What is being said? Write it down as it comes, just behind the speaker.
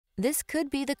This could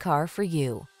be the car for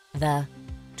you. The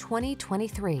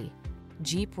 2023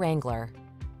 Jeep Wrangler.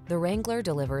 The Wrangler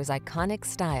delivers iconic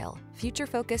style,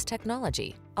 future-focused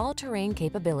technology, all-terrain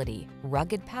capability,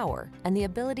 rugged power, and the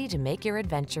ability to make your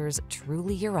adventures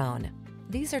truly your own.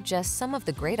 These are just some of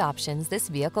the great options this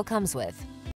vehicle comes with: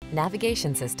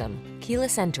 navigation system,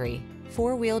 keyless entry,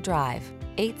 4-wheel drive,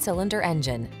 8-cylinder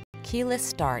engine, keyless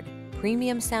start,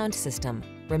 premium sound system,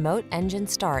 remote engine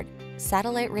start,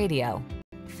 satellite radio,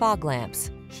 fog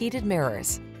lamps, heated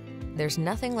mirrors. There's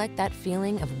nothing like that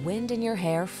feeling of wind in your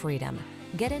hair freedom.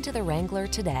 Get into the Wrangler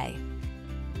today.